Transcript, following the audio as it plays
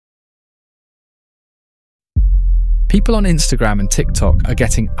People on Instagram and TikTok are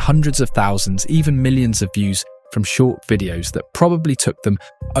getting hundreds of thousands, even millions of views from short videos that probably took them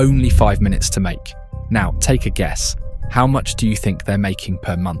only 5 minutes to make. Now, take a guess. How much do you think they're making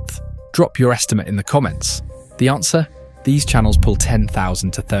per month? Drop your estimate in the comments. The answer? These channels pull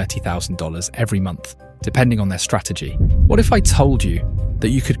 $10,000 to $30,000 every month, depending on their strategy. What if I told you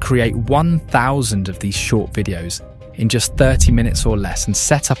that you could create 1,000 of these short videos in just 30 minutes or less and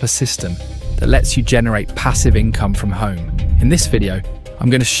set up a system that lets you generate passive income from home? In this video, I'm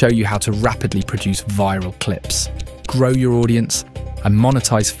going to show you how to rapidly produce viral clips, grow your audience, and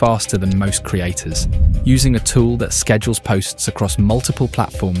monetize faster than most creators, using a tool that schedules posts across multiple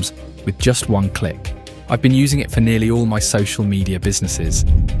platforms with just one click. I've been using it for nearly all my social media businesses,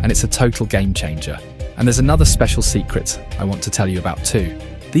 and it's a total game changer. And there's another special secret I want to tell you about too.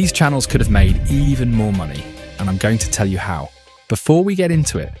 These channels could have made even more money, and I'm going to tell you how. Before we get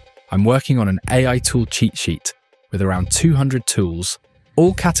into it, I'm working on an AI tool cheat sheet with around 200 tools,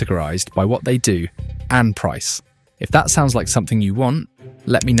 all categorized by what they do and price. If that sounds like something you want,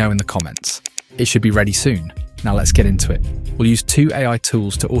 let me know in the comments. It should be ready soon. Now let's get into it. We'll use 2 AI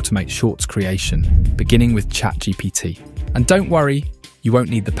tools to automate shorts creation, beginning with ChatGPT. And don't worry, you won't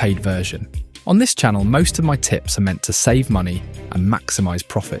need the paid version. On this channel, most of my tips are meant to save money and maximize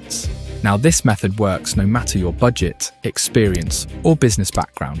profits. Now, this method works no matter your budget, experience, or business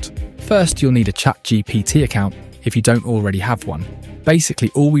background. First, you'll need a ChatGPT account if you don't already have one.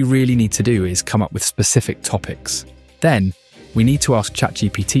 Basically, all we really need to do is come up with specific topics. Then, we need to ask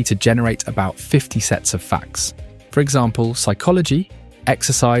ChatGPT to generate about 50 sets of facts. For example, psychology,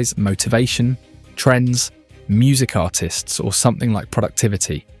 exercise, motivation, trends, music artists, or something like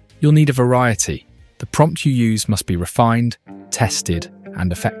productivity. You'll need a variety. The prompt you use must be refined, tested,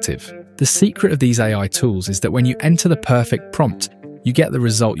 and effective. The secret of these AI tools is that when you enter the perfect prompt, you get the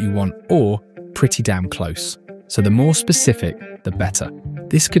result you want, or pretty damn close. So the more specific, the better.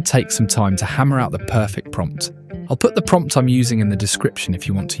 This could take some time to hammer out the perfect prompt. I'll put the prompt I'm using in the description if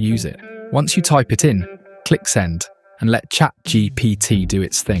you want to use it. Once you type it in, click send and let ChatGPT do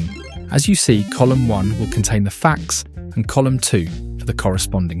its thing. As you see, column 1 will contain the facts and column 2 for the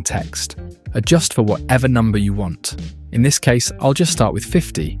corresponding text. Adjust for whatever number you want. In this case, I'll just start with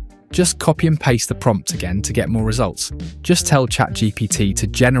 50. Just copy and paste the prompt again to get more results. Just tell ChatGPT to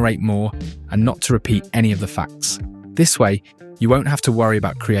generate more and not to repeat any of the facts. This way, you won't have to worry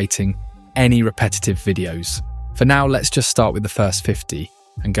about creating any repetitive videos. For now, let's just start with the first 50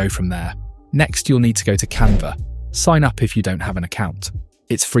 and go from there. Next, you'll need to go to Canva. Sign up if you don't have an account.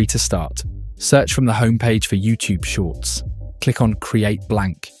 It's free to start. Search from the homepage for YouTube Shorts. Click on Create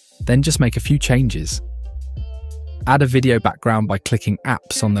Blank, then just make a few changes. Add a video background by clicking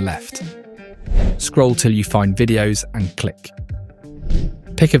Apps on the left. Scroll till you find Videos and click.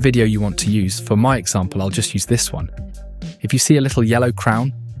 Pick a video you want to use. For my example, I'll just use this one. If you see a little yellow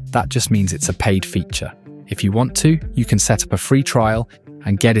crown, that just means it's a paid feature. If you want to, you can set up a free trial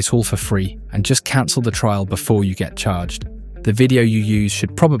and get it all for free, and just cancel the trial before you get charged. The video you use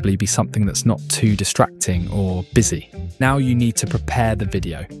should probably be something that's not too distracting or busy. Now you need to prepare the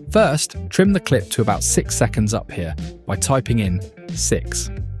video. First, trim the clip to about 6 seconds up here by typing in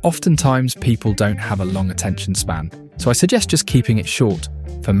 6. Oftentimes, people don't have a long attention span, so I suggest just keeping it short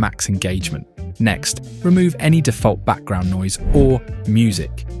for max engagement. Next, remove any default background noise or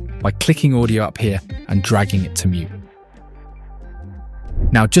music by clicking audio up here and dragging it to mute.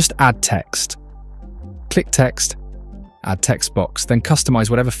 Now just add text. Click text, add text box, then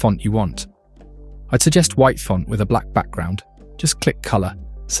customize whatever font you want. I'd suggest white font with a black background. Just click color,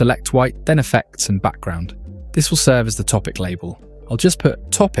 select white, then effects and background. This will serve as the topic label. I'll just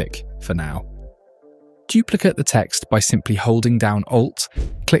put topic for now. Duplicate the text by simply holding down Alt,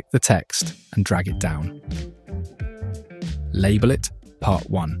 click the text and drag it down. Label it Part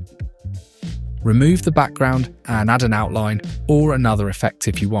 1. Remove the background and add an outline or another effect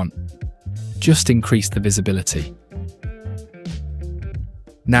if you want. Just increase the visibility.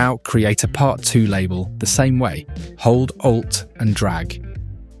 Now create a Part 2 label the same way. Hold Alt and drag.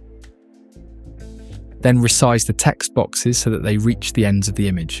 Then resize the text boxes so that they reach the ends of the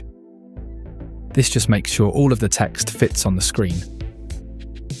image. This just makes sure all of the text fits on the screen.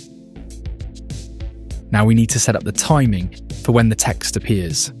 Now we need to set up the timing for when the text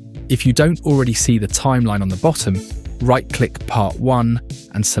appears. If you don't already see the timeline on the bottom, right-click Part 1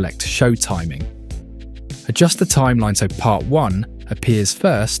 and select Show Timing. Adjust the timeline so Part 1 appears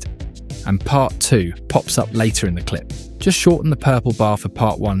first and Part 2 pops up later in the clip. Just shorten the purple bar for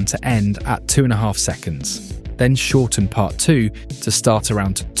Part 1 to end at 2.5 seconds. Then shorten Part 2 to start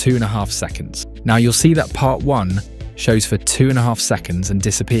around 2.5 seconds. Now you'll see that Part 1 shows for 2.5 seconds and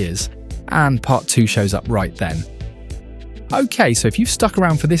disappears, and Part 2 shows up right then. Okay, so if you've stuck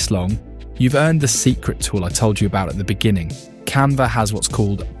around for this long, you've earned the secret tool I told you about at the beginning. Canva has what's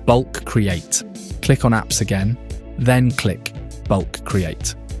called Bulk Create. Click on Apps again, then click Bulk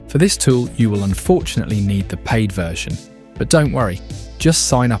Create. For this tool, you will unfortunately need the paid version, but don't worry, just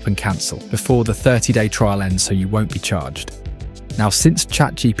sign up and cancel before the 30-day trial ends so you won't be charged. Now, since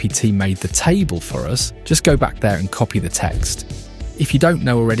ChatGPT made the table for us, just go back there and copy the text. If you don't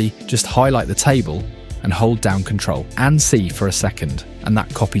know already, just highlight the table and hold down Ctrl and C for a second, and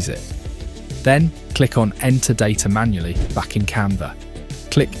that copies it. Then click on Enter Data Manually back in Canva.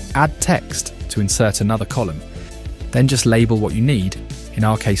 Click Add Text to insert another column. Then just label what you need, in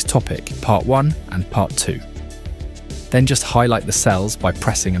our case topic, part 1 and part 2. Then just highlight the cells by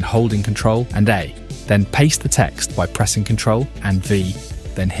pressing and holding Ctrl and A. Then paste the text by pressing Ctrl and V,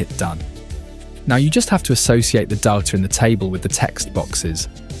 then hit Done. Now you just have to associate the data in the table with the text boxes.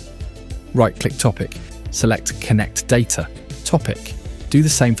 Right-click Topic, select Connect Data, Topic. Do the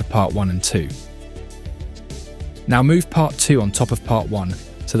same for part 1 and 2. Now move part 2 on top of part 1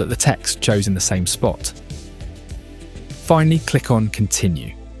 so that the text shows in the same spot. Finally, click on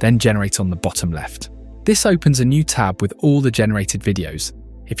Continue, then Generate on the bottom left. This opens a new tab with all the generated videos.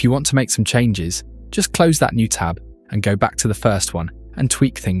 If you want to make some changes, just close that new tab and go back to the first one and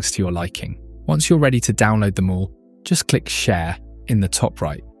tweak things to your liking. Once you're ready to download them all, just click Share in the top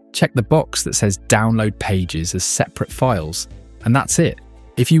right. Check the box that says Download Pages as separate files, and that's it.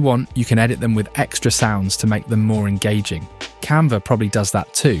 If you want, you can edit them with extra sounds to make them more engaging. Canva probably does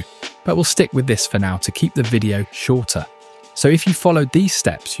that too, but we'll stick with this for now to keep the video shorter. So if you followed these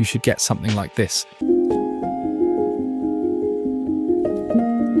steps, you should get something like this.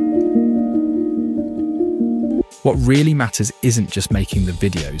 What really matters isn't just making the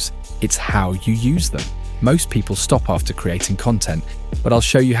videos, it's how you use them. Most people stop after creating content, but I'll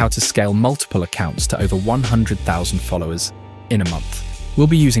show you how to scale multiple accounts to over 100,000 followers in a month. We'll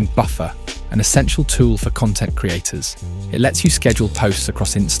be using Buffer, an essential tool for content creators. It lets you schedule posts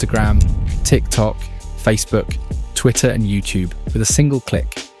across Instagram, TikTok, Facebook, Twitter and YouTube with a single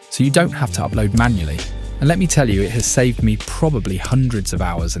click, so you don't have to upload manually. And let me tell you, it has saved me probably hundreds of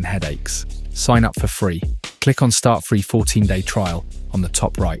hours and headaches. Sign up for free. Click on Start Free 14-day trial on the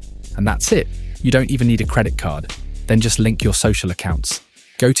top right, and that's it. You don't even need a credit card. Then just link your social accounts.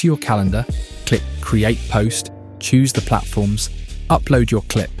 Go to your calendar, click Create Post, choose the platforms, upload your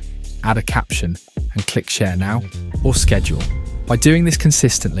clip, add a caption, and click Share Now or Schedule. By doing this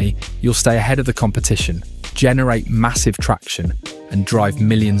consistently, you'll stay ahead of the competition, generate massive traction, and drive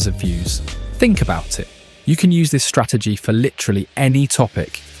millions of views. Think about it. You can use this strategy for literally any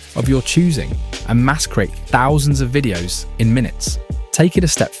topic of your choosing and mass create thousands of videos in minutes. Take it a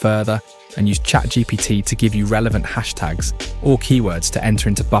step further and use ChatGPT to give you relevant hashtags or keywords to enter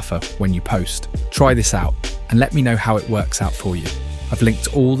into Buffer when you post. Try this out and let me know how it works out for you. I've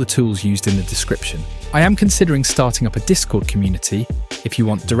linked all the tools used in the description. I am considering starting up a Discord community if you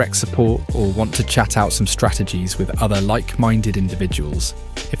want direct support or want to chat out some strategies with other like-minded individuals.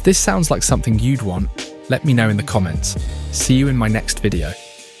 If this sounds like something you'd want, let me know in the comments. See you in my next video.